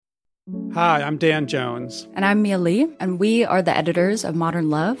Hi, I'm Dan Jones. And I'm Mia Lee, and we are the editors of Modern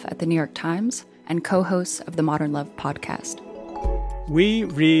Love at the New York Times and co-hosts of the Modern Love podcast. We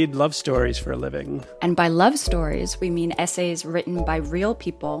read love stories for a living. And by love stories, we mean essays written by real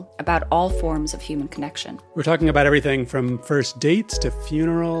people about all forms of human connection. We're talking about everything from first dates to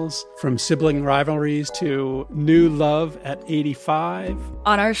funerals, from sibling rivalries to new love at 85.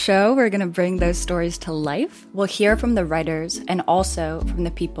 On our show, we're going to bring those stories to life. We'll hear from the writers and also from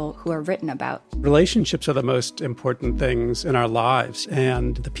the people who are written about. Relationships are the most important things in our lives,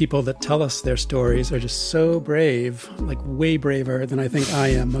 and the people that tell us their stories are just so brave, like way braver than I think I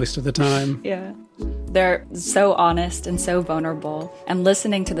am most of the time. Yeah. They're so honest and so vulnerable. And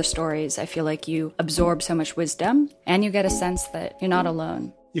listening to the stories, I feel like you absorb so much wisdom and you get a sense that you're not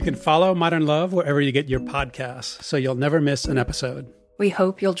alone. You can follow Modern Love wherever you get your podcasts, so you'll never miss an episode. We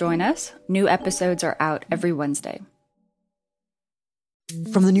hope you'll join us. New episodes are out every Wednesday.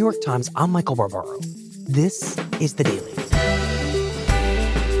 From the New York Times, I'm Michael Barbaro. This is The Daily.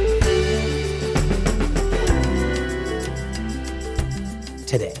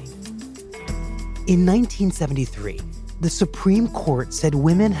 Today. In 1973, the Supreme Court said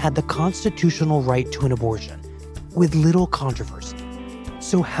women had the constitutional right to an abortion, with little controversy.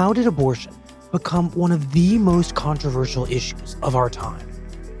 So how did abortion become one of the most controversial issues of our time?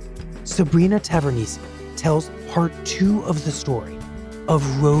 Sabrina Tavernise tells part 2 of the story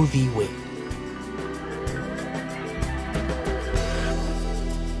of Roe v. Wade.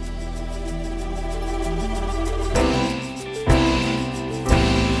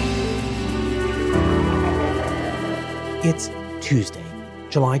 It's Tuesday,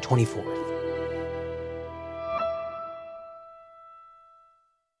 July 24th.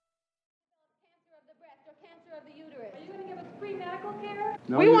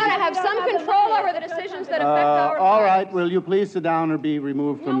 We want to have some control over the decisions that affect our lives. All right, will you please sit down or be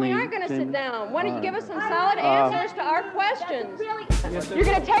removed from the... No, we aren't going to sit down. Why don't you give us some solid answers to our questions? You're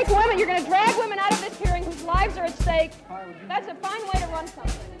going to take women, you're going to drag women out of this hearing whose lives are at stake. That's a fine way to run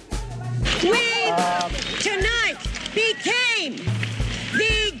something. We tonight became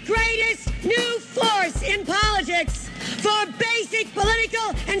the greatest new force in politics for basic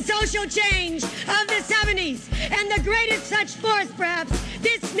political and social change of the 70s, and the greatest such force, perhaps,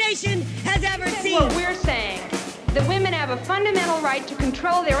 this nation has ever seen. What we're saying, that women have a fundamental right to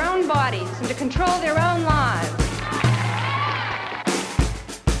control their own bodies and to control their own lives.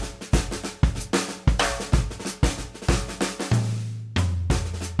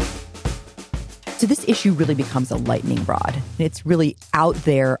 So this issue really becomes a lightning rod. It's really out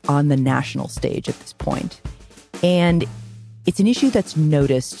there on the national stage at this point. And it's an issue that's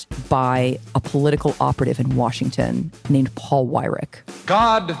noticed by a political operative in Washington named Paul Weyrich.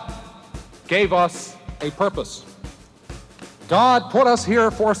 God gave us a purpose. God put us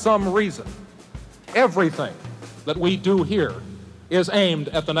here for some reason. Everything that we do here is aimed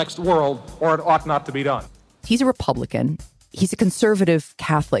at the next world, or it ought not to be done. He's a Republican. He's a conservative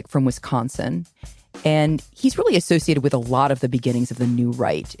Catholic from Wisconsin, and he's really associated with a lot of the beginnings of the New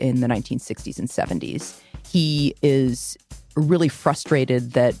Right in the 1960s and 70s. He is really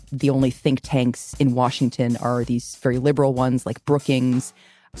frustrated that the only think tanks in Washington are these very liberal ones like Brookings.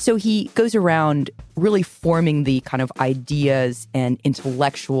 So he goes around really forming the kind of ideas and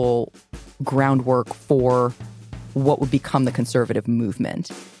intellectual groundwork for what would become the conservative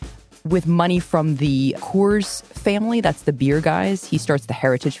movement. With money from the Coors family, that's the beer guys, he starts the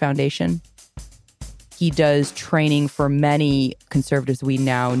Heritage Foundation. He does training for many conservatives we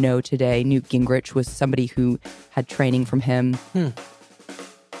now know today. Newt Gingrich was somebody who had training from him. So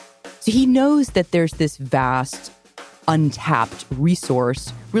he knows that there's this vast, untapped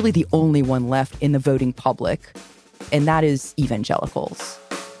resource, really the only one left in the voting public, and that is evangelicals.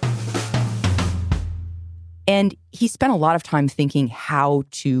 And he spent a lot of time thinking how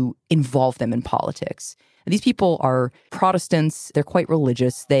to involve them in politics. These people are Protestants. They're quite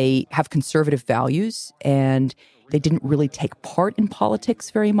religious. They have conservative values, and they didn't really take part in politics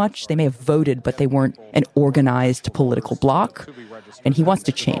very much. They may have voted, but they weren't an organized political bloc. And he wants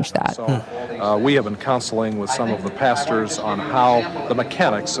to change that. So we have been counseling with some of the pastors on how the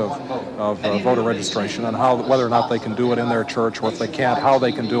mechanics of voter registration and how whether or not they can do it in their church, or if they can't, how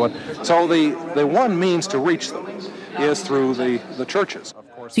they can do it. So the one means to reach them is through the churches.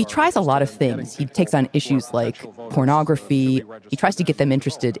 So he tries a lot of things. He takes on issues like pornography. He tries to get them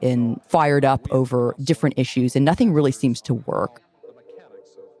interested in, fired up over different issues, and nothing really seems to work.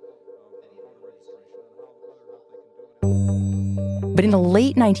 But in the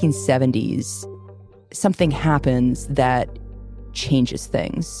late 1970s, something happens that changes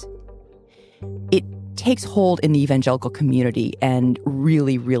things. It takes hold in the evangelical community and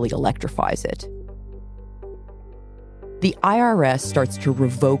really, really electrifies it. The IRS starts to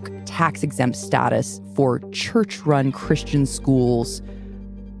revoke tax-exempt status for church-run Christian schools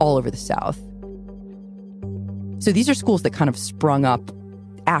all over the South. So these are schools that kind of sprung up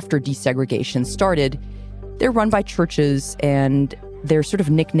after desegregation started. They're run by churches, and they're sort of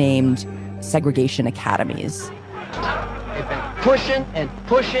nicknamed segregation academies. They've been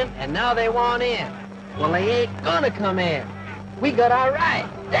pushing, and now they want in. Well, they ain't gonna come in. We got our right.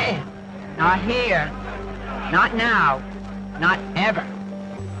 Damn. Not here. Not now. Not ever.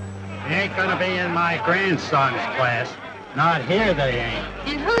 They ain't gonna be in my grandson's class. Not here they ain't.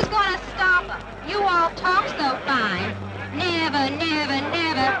 And who's gonna stop them? You all talk so fine. Never, never,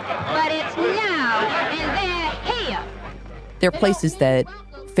 never. But it's now, and they're here. There are places that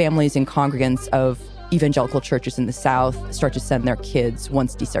families and congregants of evangelical churches in the South start to send their kids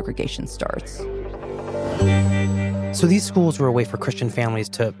once desegregation starts. So these schools were a way for Christian families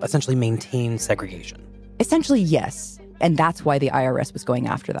to essentially maintain segregation. Essentially, yes. And that's why the IRS was going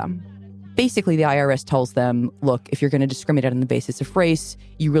after them. Basically, the IRS tells them, look, if you're going to discriminate on the basis of race,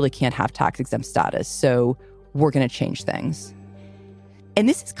 you really can't have tax-exempt status. So we're going to change things. And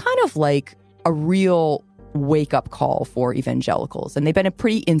this is kind of like a real wake-up call for evangelicals. And they've been a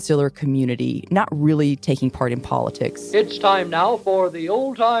pretty insular community, not really taking part in politics. It's time now for the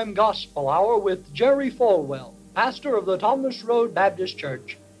Old-Time Gospel Hour with Jerry Falwell, pastor of the Thomas Road Baptist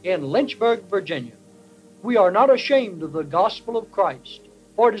Church in Lynchburg, Virginia. We are not ashamed of the gospel of Christ,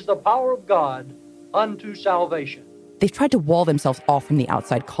 for it is the power of God unto salvation. They've tried to wall themselves off from the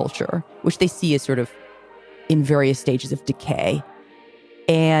outside culture, which they see as sort of in various stages of decay.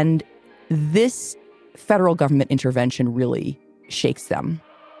 And this federal government intervention really shakes them.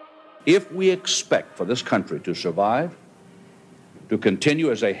 If we expect for this country to survive, to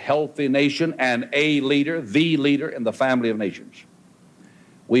continue as a healthy nation and a leader, the leader in the family of nations,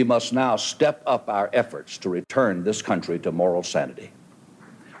 we must now step up our efforts to return this country to moral sanity.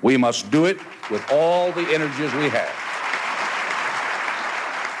 We must do it with all the energies we have.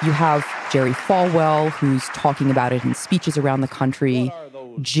 You have Jerry Falwell, who's talking about it in speeches around the country.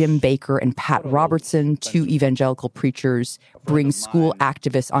 Jim Baker and Pat Robertson, two evangelical preachers, bring school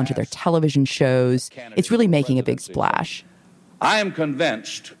activists onto their television shows. It's really making a big splash. I am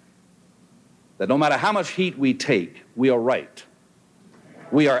convinced that no matter how much heat we take, we are right.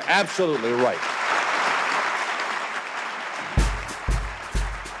 We are absolutely right.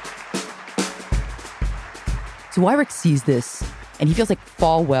 So Weyrich sees this, and he feels like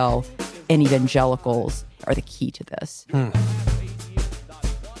Falwell and evangelicals are the key to this.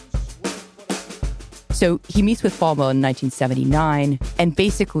 So he meets with Falwell in 1979 and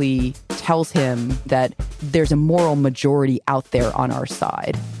basically tells him that there's a moral majority out there on our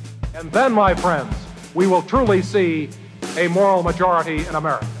side. And then, my friends, we will truly see a moral majority in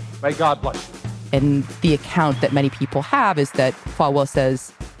America. May God bless you. And the account that many people have is that Falwell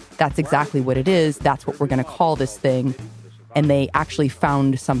says, that's exactly what it is. That's what we're going to call this thing. And they actually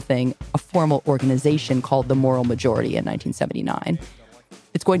found something, a formal organization called the Moral Majority in 1979.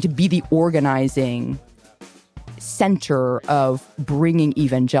 It's going to be the organizing center of bringing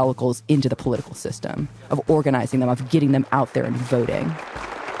evangelicals into the political system, of organizing them, of getting them out there and voting.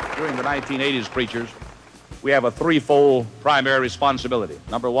 During the 1980s, preachers, we have a threefold primary responsibility.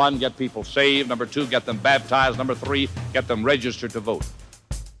 Number one, get people saved. Number two, get them baptized. Number three, get them registered to vote.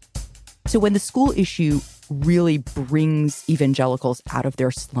 So when the school issue really brings evangelicals out of their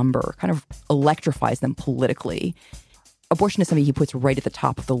slumber, kind of electrifies them politically, abortion is something he puts right at the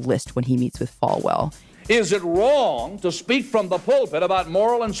top of the list when he meets with Falwell. Is it wrong to speak from the pulpit about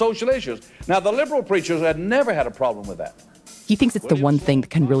moral and social issues? Now, the liberal preachers had never had a problem with that. He thinks it's the one thing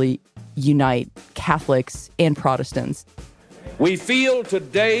that can really unite Catholics and Protestants. We feel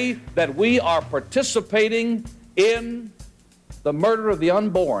today that we are participating in the murder of the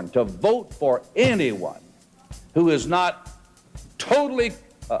unborn, to vote for anyone who is not totally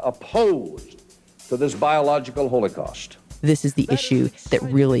opposed to this biological holocaust. This is the issue that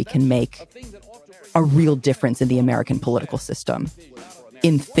really can make a real difference in the American political system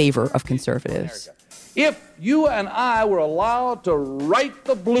in favor of conservatives. If you and I were allowed to write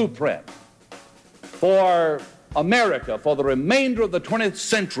the blueprint for America for the remainder of the 20th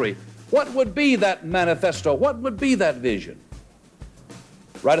century, what would be that manifesto? What would be that vision?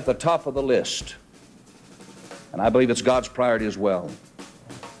 Right at the top of the list, and I believe it's God's priority as well,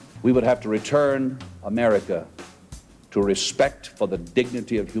 we would have to return America to respect for the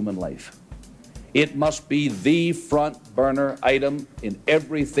dignity of human life. It must be the front burner item in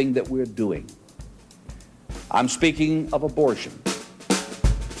everything that we're doing. I'm speaking of abortion.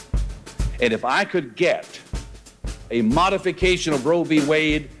 And if I could get a modification of Roe v.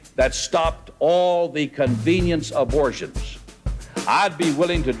 Wade that stopped all the convenience abortions, I'd be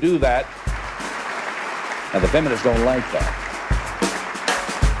willing to do that. And the feminists don't like that.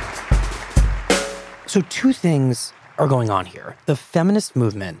 So two things are going on here. The feminist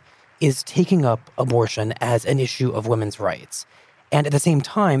movement is taking up abortion as an issue of women's rights. And at the same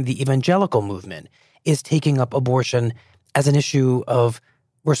time, the evangelical movement is taking up abortion as an issue of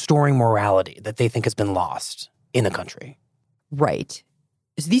restoring morality that they think has been lost in the country. Right.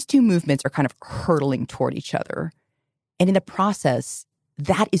 So these two movements are kind of hurtling toward each other. And in the process,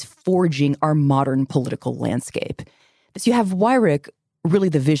 that is forging our modern political landscape. So you have Weyrich, really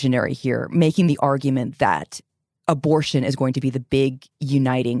the visionary here, making the argument that abortion is going to be the big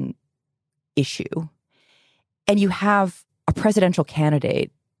uniting issue. And you have a presidential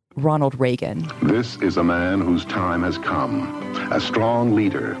candidate, Ronald Reagan. This is a man whose time has come, a strong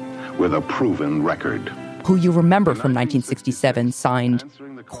leader with a proven record. Who you remember from 1967 signed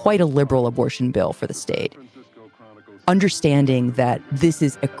quite a liberal abortion bill for the state, understanding that this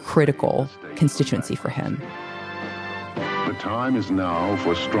is a critical constituency for him. The time is now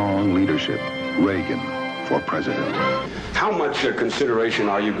for strong leadership. Reagan for president. How much consideration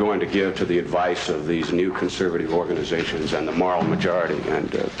are you going to give to the advice of these new conservative organizations and the moral majority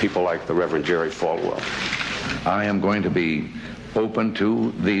and people like the Reverend Jerry Falwell? I am going to be open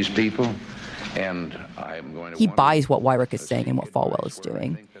to these people, and I am going to... He buys what Weyrich is saying and what Falwell is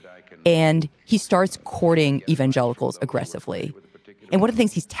doing. And he starts courting evangelicals aggressively. And one of the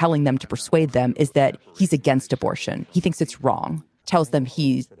things he's telling them to persuade them is that he's against abortion. He thinks it's wrong. Tells them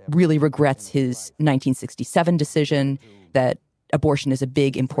he really regrets his 1967 decision, that abortion is a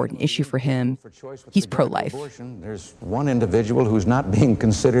big, important issue for him. He's pro-life. There's one individual who's not being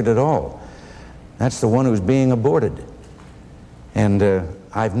considered at all. That's the one who's being aborted. And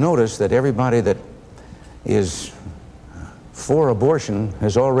I've noticed that everybody that is for abortion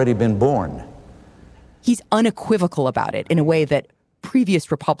has already been born. He's unequivocal about it in a way that previous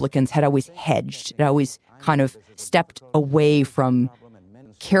Republicans had always hedged, had always kind of stepped away from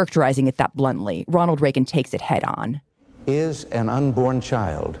characterizing it that bluntly. Ronald Reagan takes it head on. Is an unborn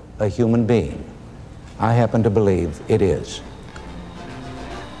child a human being? I happen to believe it is.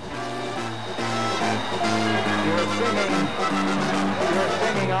 You're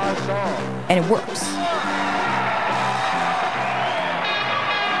singing our song. And it works.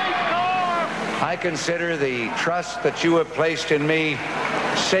 I consider the trust that you have placed in me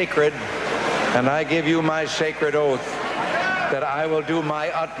sacred, and I give you my sacred oath that I will do my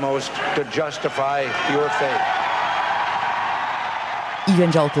utmost to justify your faith.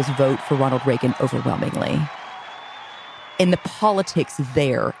 Evangelicals vote for Ronald Reagan overwhelmingly. And the politics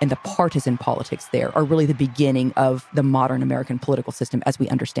there and the partisan politics there are really the beginning of the modern American political system as we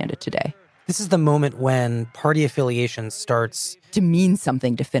understand it today. This is the moment when party affiliation starts to mean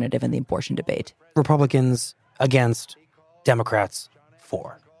something definitive in the abortion debate. Republicans against, Democrats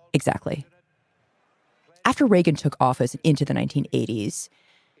for. Exactly. After Reagan took office into the 1980s,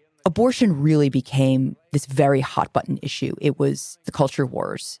 abortion really became this very hot-button issue. It was the culture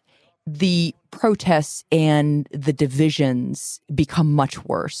wars. The protests and the divisions become much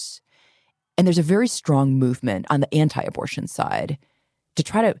worse. And there's a very strong movement on the anti-abortion side to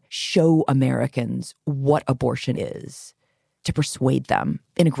try to show Americans what abortion is, to persuade them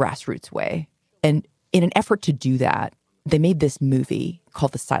in a grassroots way. And in an effort to do that, they made this movie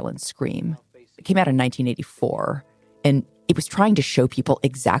called The Silent Scream. It came out in 1984, and it was trying to show people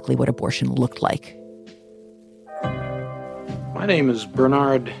exactly what abortion looked like. My name is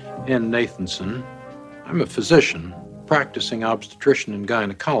Bernard N. Nathanson. I'm a physician, practicing obstetrician and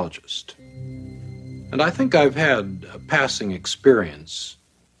gynecologist. And I think I've had a passing experience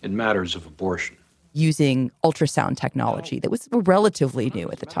in matters of abortion. Using ultrasound technology that was relatively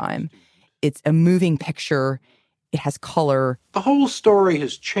new at the time. It's a moving picture. It has color. The whole story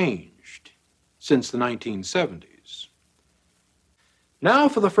has changed since the 1970s. Now,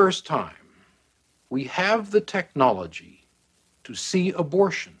 for the first time, we have the technology to see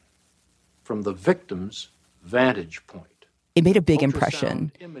abortion from the victim's vantage point. It made a big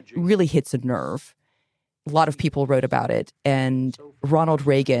impression, really hits a nerve. A lot of people wrote about it, and Ronald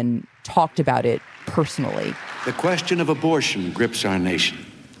Reagan talked about it personally. The question of abortion grips our nation.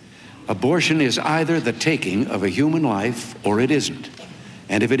 Abortion is either the taking of a human life or it isn't.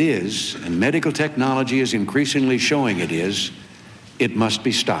 And if it is, and medical technology is increasingly showing it is, it must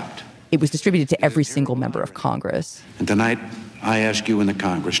be stopped. It was distributed to every single member of Congress. And tonight, I ask you in the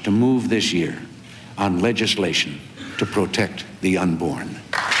Congress to move this year on legislation to protect the unborn.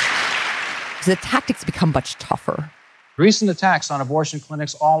 So the tactics become much tougher. Recent attacks on abortion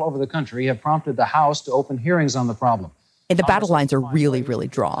clinics all over the country have prompted the House to open hearings on the problem. And the battle lines are really, really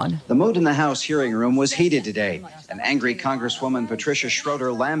drawn. The mood in the House hearing room was heated today. An angry Congresswoman Patricia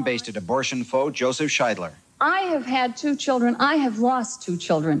Schroeder lambasted abortion foe Joseph Scheidler. I have had 2 children. I have lost 2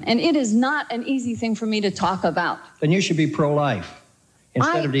 children. And it is not an easy thing for me to talk about. Then you should be pro-life.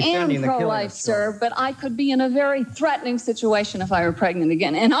 Instead of defending the killing of children. I am pro-life, sir, but I could be in a very threatening situation if I were pregnant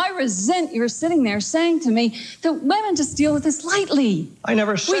again. And I resent your sitting there saying to me that women just deal with this lightly. I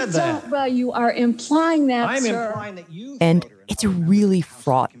never said that. Well, you are implying that, sir. I'm implying that you... And it's a really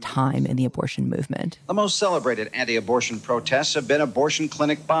fraught time in the abortion movement. The most celebrated anti-abortion protests have been abortion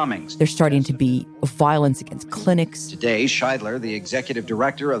clinic bombings. There's starting to be violence against clinics. Today, Scheidler, the executive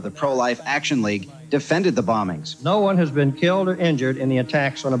director of the Pro-Life Action League, defended the bombings. No one has been killed or injured in the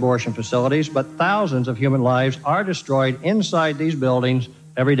attacks on abortion facilities, but thousands of human lives are destroyed inside these buildings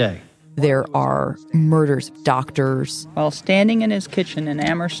every day. There are murders of doctors. While standing in his kitchen in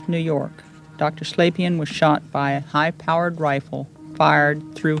Amherst, New York, Dr. Slepian was shot by a high-powered rifle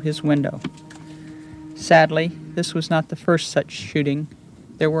fired through his window. Sadly, this was not the first such shooting.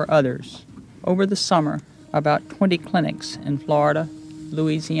 There were others. Over the summer, about 20 clinics in Florida,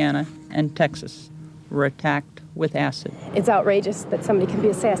 Louisiana, and Texas were attacked with acid. It's outrageous that somebody can be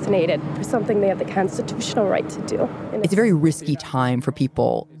assassinated for something they have the constitutional right to do. And it's a very risky time for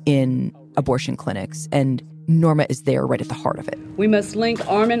people in abortion clinics, and Norma is there right at the heart of it. We must link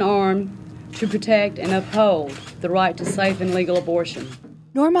arm in arm to protect and uphold the right to safe and legal abortion.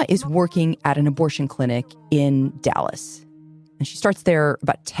 Norma is working at an abortion clinic in Dallas, and she starts there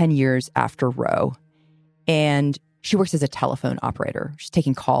about 10 years after Roe, and she works as a telephone operator. She's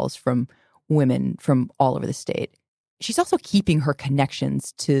taking calls from women from all over the state. She's also keeping her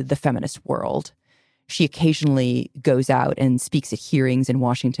connections to the feminist world. She occasionally goes out and speaks at hearings in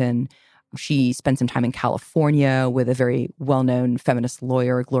Washington. She spent some time in California with a very well-known feminist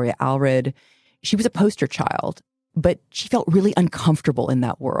lawyer, Gloria Allred. She was a poster child, but she felt really uncomfortable in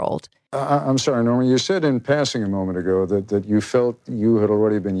that world. I'm sorry, Norma, you said in passing a moment ago that you felt you had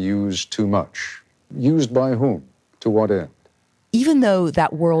already been used too much. Used by whom? To what end? Even though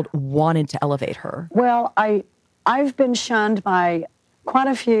that world wanted to elevate her. Well, I've been shunned by quite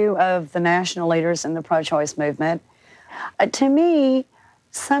a few of the national leaders in the pro-choice movement. To me,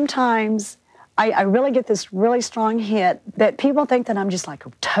 sometimes I really get this really strong hit that people think that I'm just like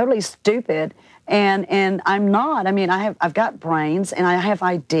totally stupid, and I'm not. I mean, I've got brains and I have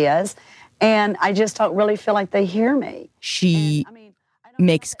ideas, and I just don't really feel like they hear me. She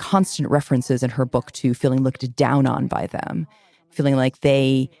makes constant references in her book to feeling looked down on by them, feeling like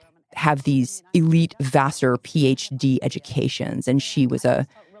they have these elite Vassar PhD educations, and she was a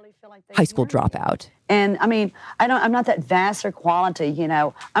high school dropout. And I mean, I'm not that Vassar quality, you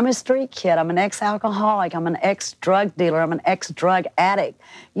know. I'm a street kid. I'm an ex-alcoholic. I'm an ex-drug dealer. I'm an ex-drug addict,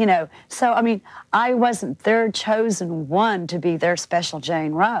 you know. So, I mean, I wasn't their chosen one to be their special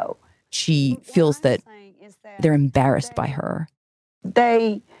Jane Roe. She feels that they're embarrassed by her.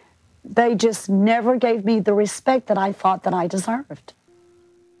 They just never gave me the respect that I thought that I deserved.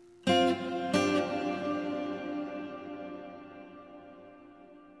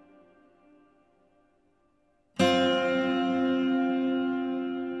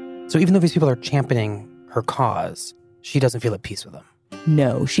 So even though these people are championing her cause, she doesn't feel at peace with them.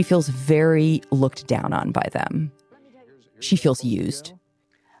 No, she feels very looked down on by them. She feels used.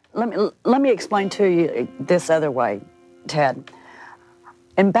 Let me explain to you this other way, Ted.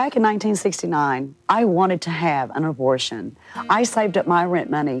 And back in 1969, I wanted to have an abortion. I saved up my rent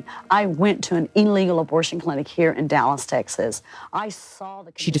money. I went to an illegal abortion clinic here in Dallas, Texas. I saw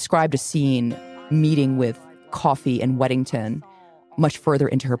the... She described a scene meeting with Coffey and Weddington much further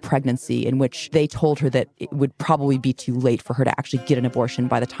into her pregnancy, in which they told her that it would probably be too late for her to actually get an abortion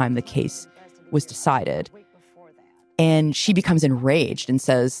by the time the case was decided. And she becomes enraged and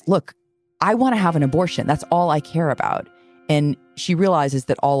says, look, I want to have an abortion. That's all I care about. And she realizes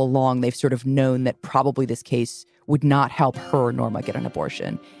that all along they've sort of known that probably this case would not help her, Norma, get an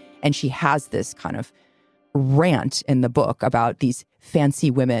abortion. And she has this kind of rant in the book about these fancy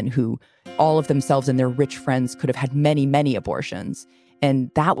women who all of themselves and their rich friends could have had many, many abortions.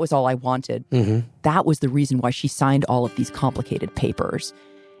 And that was all I wanted. Mm-hmm. That was the reason why she signed all of these complicated papers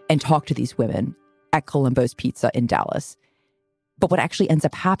and talked to these women at Columbo's Pizza in Dallas. But what actually ends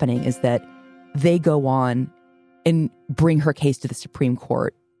up happening is that they go on and bring her case to the Supreme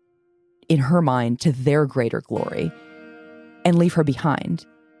Court, in her mind, to their greater glory, and leave her behind.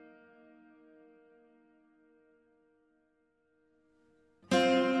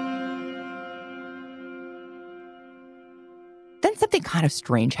 Then something kind of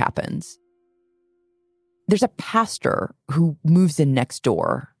strange happens. There's a pastor who moves in next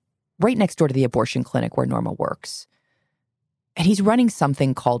door, right next door to the abortion clinic where Norma works. And he's running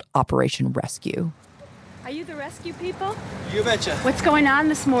something called Operation Rescue. Are you the rescue people? You betcha. What's going on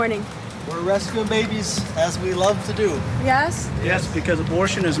this morning? We're rescuing babies, as we love to do. Yes? Yes, because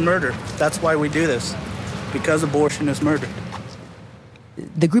abortion is murder. That's why we do this. Because abortion is murder.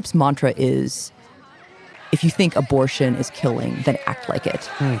 The group's mantra is, if you think abortion is killing, then act like it.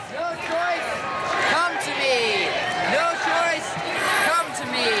 No choice, come to me. No choice, come to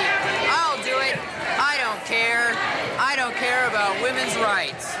me. I'll do it. I don't care. I don't care about women's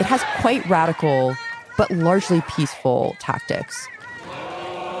rights. It has quite radical, but largely peaceful tactics.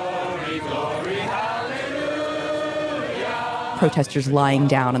 Protesters lying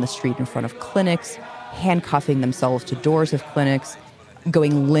down on the street in front of clinics, handcuffing themselves to doors of clinics,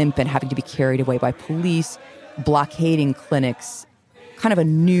 going limp and having to be carried away by police, blockading clinics. Kind of a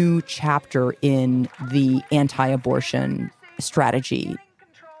new chapter in the anti-abortion strategy.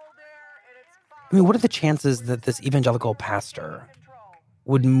 I mean, what are the chances that this evangelical pastor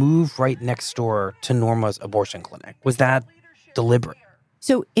would move right next door to Norma's abortion clinic? Was that deliberate?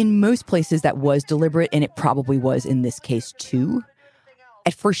 So in most places that was deliberate, and it probably was in this case too.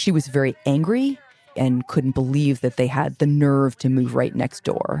 At first she was very angry and couldn't believe that they had the nerve to move right next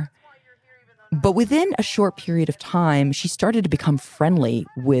door. But within a short period of time, she started to become friendly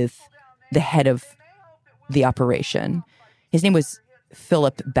with the head of the operation. His name was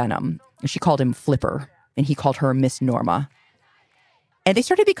Philip Benham. She called him Flipper, and he called her Miss Norma. And they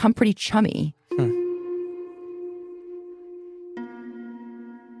started to become pretty chummy.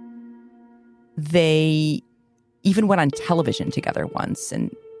 They even went on television together once,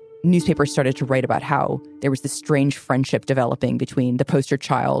 and newspapers started to write about how there was this strange friendship developing between the poster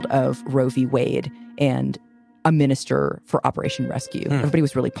child of Roe v. Wade and a minister for Operation Rescue. Everybody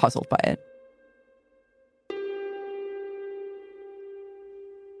was really puzzled by it.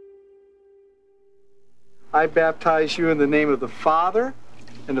 I baptize you in the name of the Father,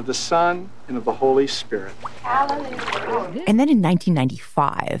 and of the Son, and of the Holy Spirit. Hallelujah. And then in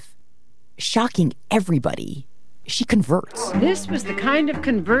 1995, shocking everybody, she converts. This was the kind of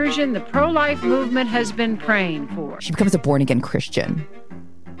conversion the pro-life movement has been praying for. She becomes a born-again Christian.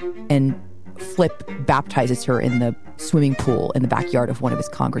 And Flip baptizes her in the swimming pool in the backyard of one of his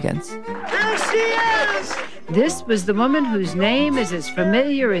congregants. There she is! This was the woman whose name is as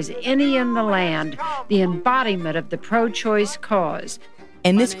familiar as any in the land, the embodiment of the pro-choice cause.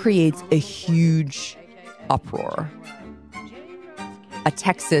 And this creates a huge uproar. A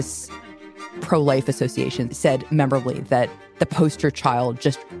Texas pro-life association said memorably that the poster child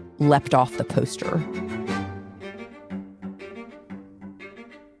just leapt off the poster.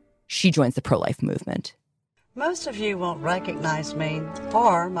 She joins the pro-life movement. Most of you won't recognize me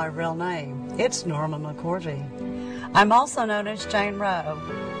or my real name. It's Norma McCorvey. I'm also known as Jane Roe,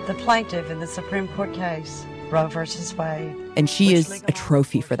 the plaintiff in the Supreme Court case, Roe versus Wade. And she is a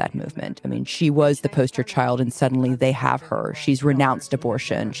trophy for that movement. I mean, she was the poster child, and suddenly they have her. She's renounced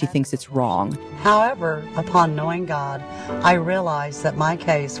abortion. She thinks it's wrong. However, upon knowing God, I realized that my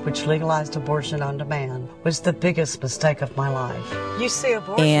case, which legalized abortion on demand, was the biggest mistake of my life. You see,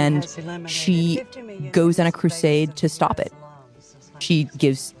 abortion And has eliminated she 50 million goes on a crusade to stop it. She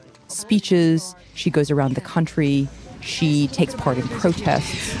gives speeches. She goes around the country. She takes part in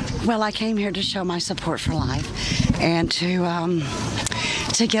protests. Well, I came here to show my support for life and to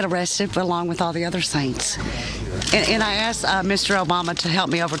get arrested along with all the other saints. And I asked Mr. Obama to help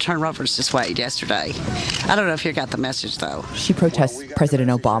me overturn Roe versus Wade yesterday. I don't know if you got the message, though. She protests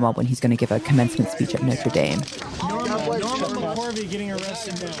President Obama when he's going to give a commencement speech at Notre Dame. Norma McCorvey getting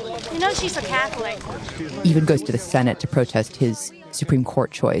arrested now. You know she's a Catholic. Even goes to the Senate to protest his Supreme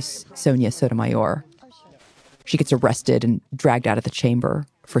Court choice, Sonia Sotomayor. She gets arrested and dragged out of the chamber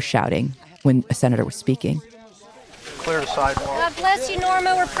for shouting when a senator was speaking. Clear the sidewalk. God bless you,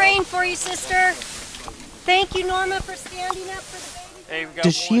 Norma. We're praying for you, sister. Thank you, Norma, for standing up for the baby.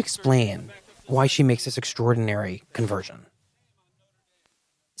 Does she explain why she makes this extraordinary conversion?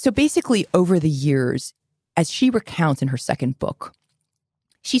 So basically, over the years, as she recounts in her second book,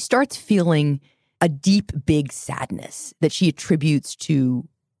 she starts feeling a deep, big sadness that she attributes to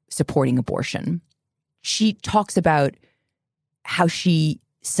supporting abortion. She talks about how she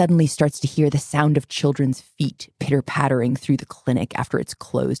suddenly starts to hear the sound of children's feet pitter-pattering through the clinic after it's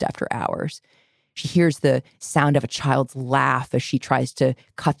closed after hours. She hears the sound of a child's laugh as she tries to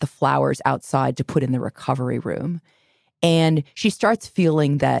cut the flowers outside to put in the recovery room. And she starts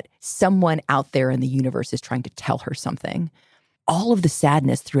feeling that someone out there in the universe is trying to tell her something. All of the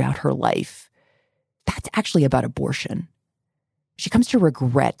sadness throughout her life, that's actually about abortion. She comes to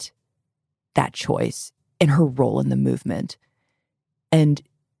regret that choice. and her role in the movement. And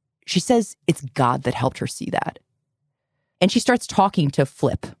she says it's God that helped her see that. And she starts talking to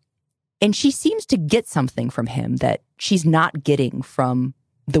Flip. And she seems to get something from him that she's not getting from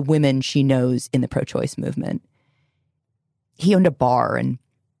the women she knows in the pro-choice movement. He owned a bar and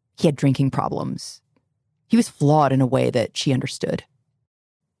he had drinking problems. He was flawed in a way that she understood.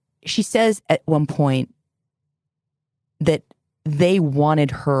 She says at one point that they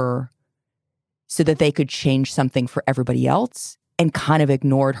wanted her so that they could change something for everybody else and kind of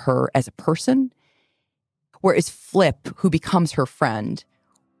ignored her as a person. Whereas Flip, who becomes her friend,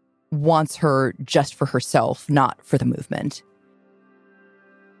 wants her just for herself, not for the movement.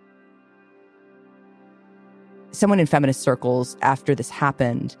 Someone in feminist circles after this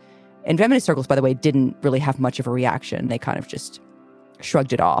happened, and feminist circles, by the way, didn't really have much of a reaction. They kind of just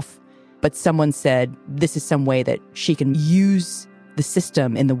shrugged it off. But someone said this is some way that she can use the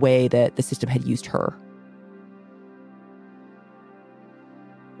system in the way that the system had used her.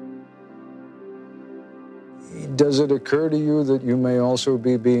 Does it occur to you that you may also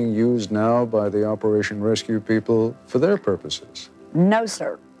be being used now by the Operation Rescue people for their purposes? No,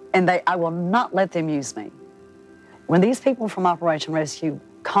 sir. And I will not let them use me. When these people from Operation Rescue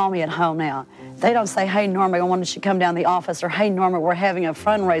call me at home now, they don't say, hey, Norma, I wanted you to come down to the office, or hey, Norma, we're having a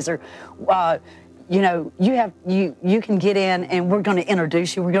fundraiser. You can get in and we're going to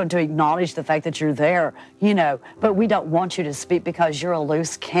introduce you. We're going to acknowledge the fact that you're there, but we don't want you to speak because you're a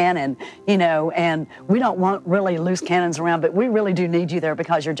loose cannon, and we don't want really loose cannons around, but we really do need you there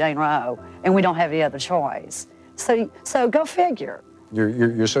because you're Jane Roe and we don't have any other choice. So go figure.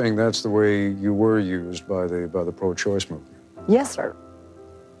 You're saying that's the way you were used by the pro-choice movement? Yes, sir.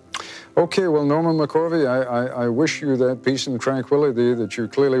 Okay, well, Norma McCorvey, I wish you that peace and tranquility that you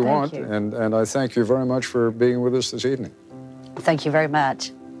clearly want, and I thank you very much for being with us this evening. Thank you very much,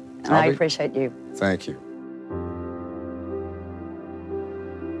 and I appreciate you. Thank you.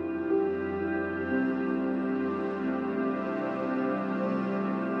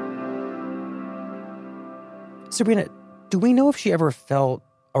 Sabrina, do we know if she ever felt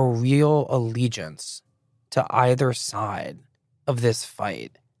a real allegiance to either side of this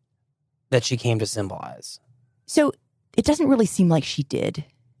fight that she came to symbolize? So it doesn't really seem like she did.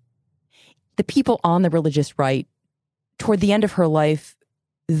 The people on the religious right, toward the end of her life,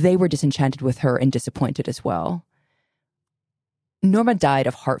 they were disenchanted with her and disappointed as well. Norma died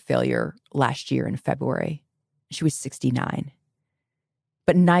of heart failure last year in February. She was 69.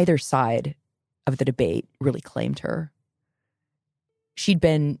 But neither side of the debate really claimed her. She'd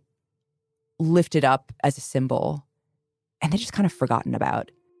been lifted up as a symbol and then just kind of forgotten about.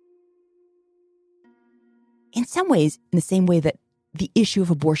 In some ways, in the same way that the issue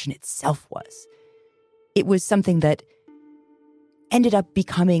of abortion itself was. It was something that ended up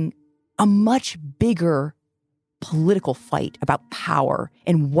becoming a much bigger political fight about power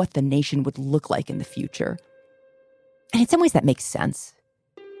and what the nation would look like in the future. And in some ways, that makes sense.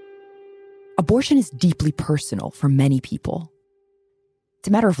 Abortion is deeply personal for many people. It's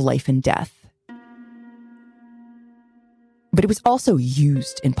a matter of life and death. But it was also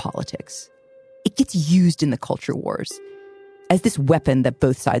used in politics. It gets used in the culture wars as this weapon that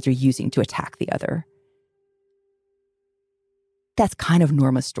both sides are using to attack the other. That's kind of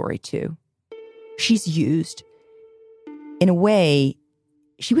Norma's story, too. She's used. In a way,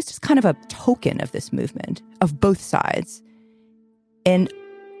 she was just kind of a token of this movement, of both sides. And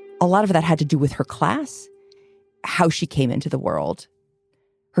a lot of that had to do with her class, how she came into the world,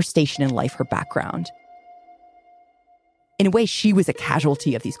 her station in life, her background. In a way, she was a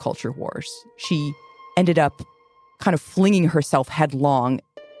casualty of these culture wars. She ended up kind of flinging herself headlong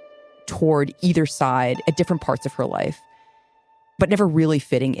toward either side at different parts of her life, but never really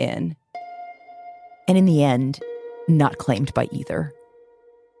fitting in. And in the end, not claimed by either.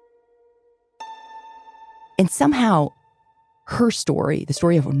 And somehow, her story, the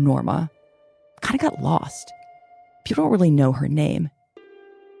story of Norma, kind of got lost. People don't really know her name.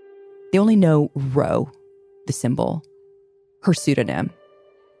 They only know Roe, the symbol. Her pseudonym,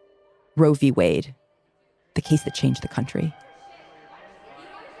 Roe v. Wade, the case that changed the country.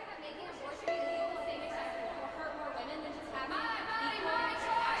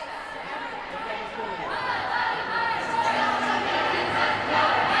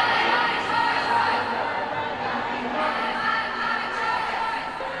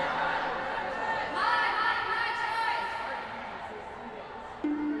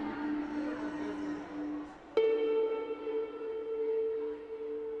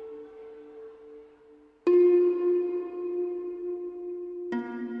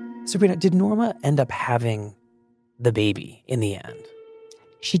 Sabrina, did Norma end up having the baby in the end?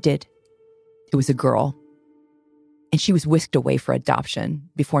 She did. It was a girl. and she was whisked away for adoption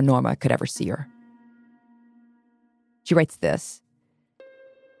before Norma could ever see her. She writes this: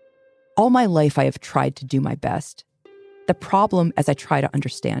 "All my life I have tried to do my best. The problem, as I try to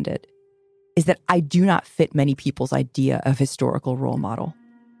understand it, is that I do not fit many people's idea of historical role model.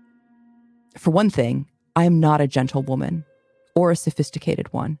 For one thing, I am not a gentle woman or a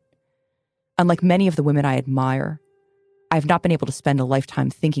sophisticated one. Unlike many of the women I admire, I have not been able to spend a lifetime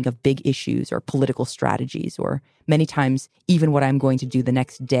thinking of big issues or political strategies, or many times even what I'm going to do the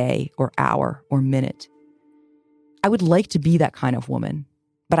next day or hour or minute. I would like to be that kind of woman,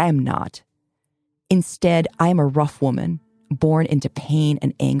 but I am not. Instead, I am a rough woman, born into pain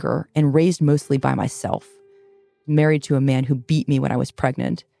and anger and raised mostly by myself, married to a man who beat me when I was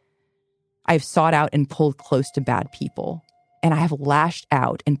pregnant. I have sought out and pulled close to bad people, and I have lashed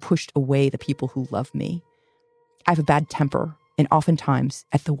out and pushed away the people who love me. I have a bad temper, and oftentimes,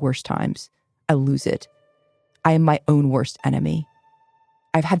 at the worst times, I lose it. I am my own worst enemy.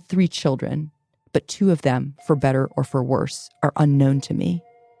 I've had 3 children, but 2 of them, for better or for worse, are unknown to me.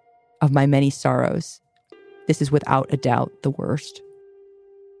 Of my many sorrows, this is without a doubt the worst."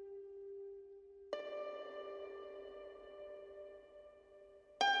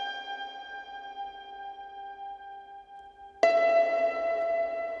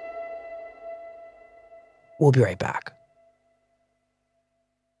 We'll be right back.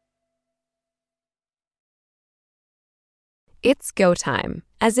 It's go time,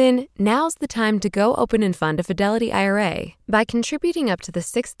 as in, now's the time to go open and fund a Fidelity IRA. By contributing up to the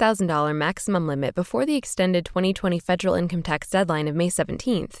 $6,000 maximum limit before the extended 2020 federal income tax deadline of May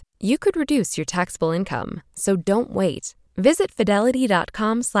 17th, you could reduce your taxable income. So don't wait. Visit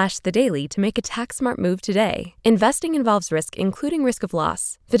fidelity.com/thedaily to make a tax-smart move today. Investing involves risk, including risk of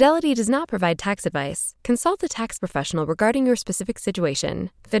loss. Fidelity does not provide tax advice. Consult a tax professional regarding your specific situation.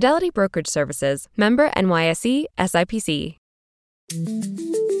 Fidelity Brokerage Services. Member NYSE, SIPC.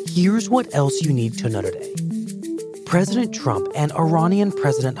 Here's what else you need to know today. President Trump and Iranian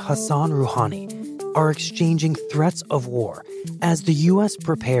President Hassan Rouhani are exchanging threats of war as the U.S.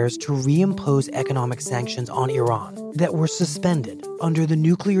 prepares to reimpose economic sanctions on Iran that were suspended under the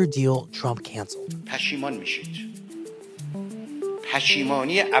nuclear deal Trump canceled. پشیمان میشید.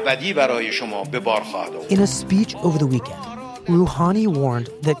 پشیمانی ابدی برای شما به بار خواهد آورد. In a speech over the weekend, Rouhani warned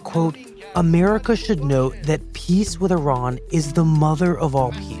that, quote, America should note that peace with Iran is the mother of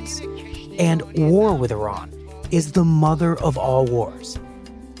all peace, and war with Iran is the mother of all wars.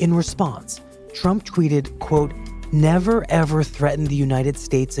 In response, Trump tweeted, quote, never ever threaten the United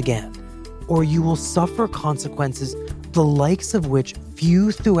States again, or you will suffer consequences the likes of which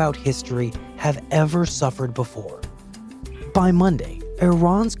few throughout history have ever suffered before. By Monday,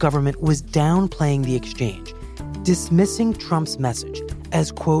 Iran's government was downplaying the exchange, dismissing Trump's message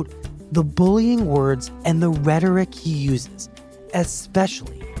as, quote, the bullying words and the rhetoric he uses,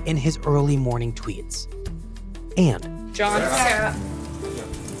 especially in his early morning tweets. And John, Sarah.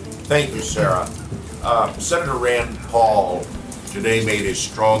 Thank you, Sarah. Senator Rand Paul today made a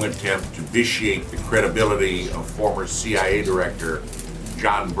strong attempt to vitiate the credibility of former CIA Director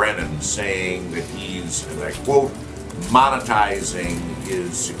John Brennan, saying that he's, and I quote, monetizing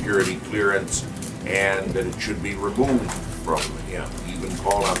his security clearance and that it should be removed from him. He even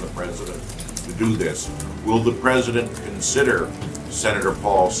called on the president to do this. Will the president consider Senator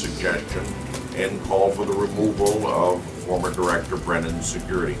Paul's suggestion and call for the removal of former Director Brennan's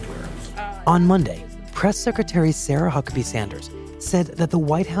security clearance? On Monday, Press Secretary Sarah Huckabee Sanders said that the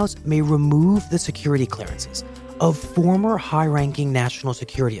White House may remove the security clearances of former high-ranking national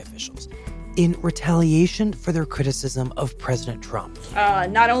security officials in retaliation for their criticism of President Trump.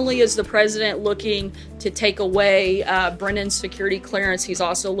 Not only is the president looking to take away Brennan's security clearance, he's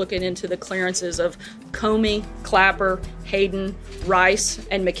also looking into the clearances of Comey, Clapper, Hayden, Rice,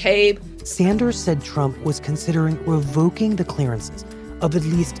 and McCabe. Sanders said Trump was considering revoking the clearances of at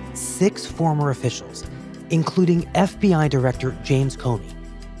least 6 former officials, including FBI Director James Comey,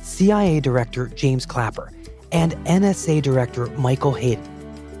 CIA Director James Clapper, and NSA Director Michael Hayden,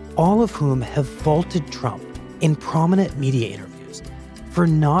 all of whom have faulted Trump in prominent media interviews for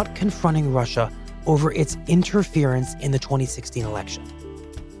not confronting Russia over its interference in the 2016 election.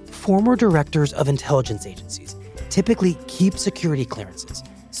 Former directors of intelligence agencies typically keep security clearances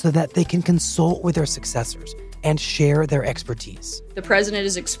so that they can consult with their successors and share their expertise. The president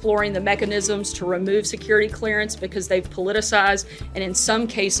is exploring the mechanisms to remove security clearance because they've politicized and in some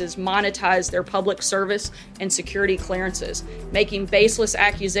cases monetized their public service and security clearances. Making baseless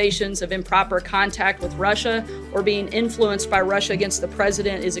accusations of improper contact with Russia or being influenced by Russia against the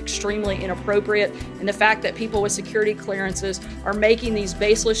president is extremely inappropriate, and the fact that people with security clearances are making these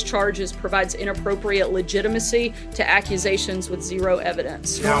baseless charges provides inappropriate legitimacy to accusations with zero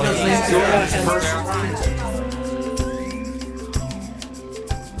evidence.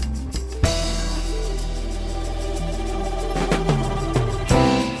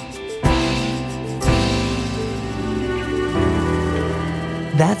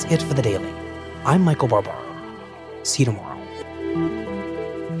 That's it for The Daily. I'm Michael Barbaro. See you tomorrow.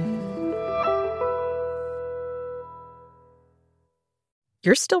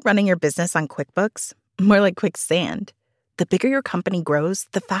 You're still running your business on QuickBooks? More like quicksand. The bigger your company grows,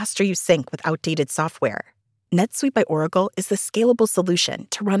 the faster you sync with outdated software. NetSuite by Oracle is the scalable solution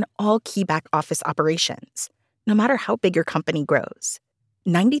to run all key back office operations, no matter how big your company grows.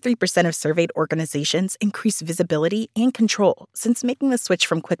 93% of surveyed organizations increase visibility and control since making the switch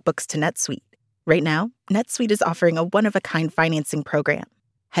from QuickBooks to NetSuite. Right now, NetSuite is offering a one-of-a-kind financing program.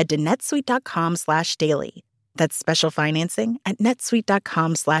 Head to netsuite.com/daily. That's special financing at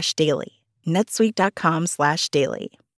netsuite.com/daily. netsuite.com/daily.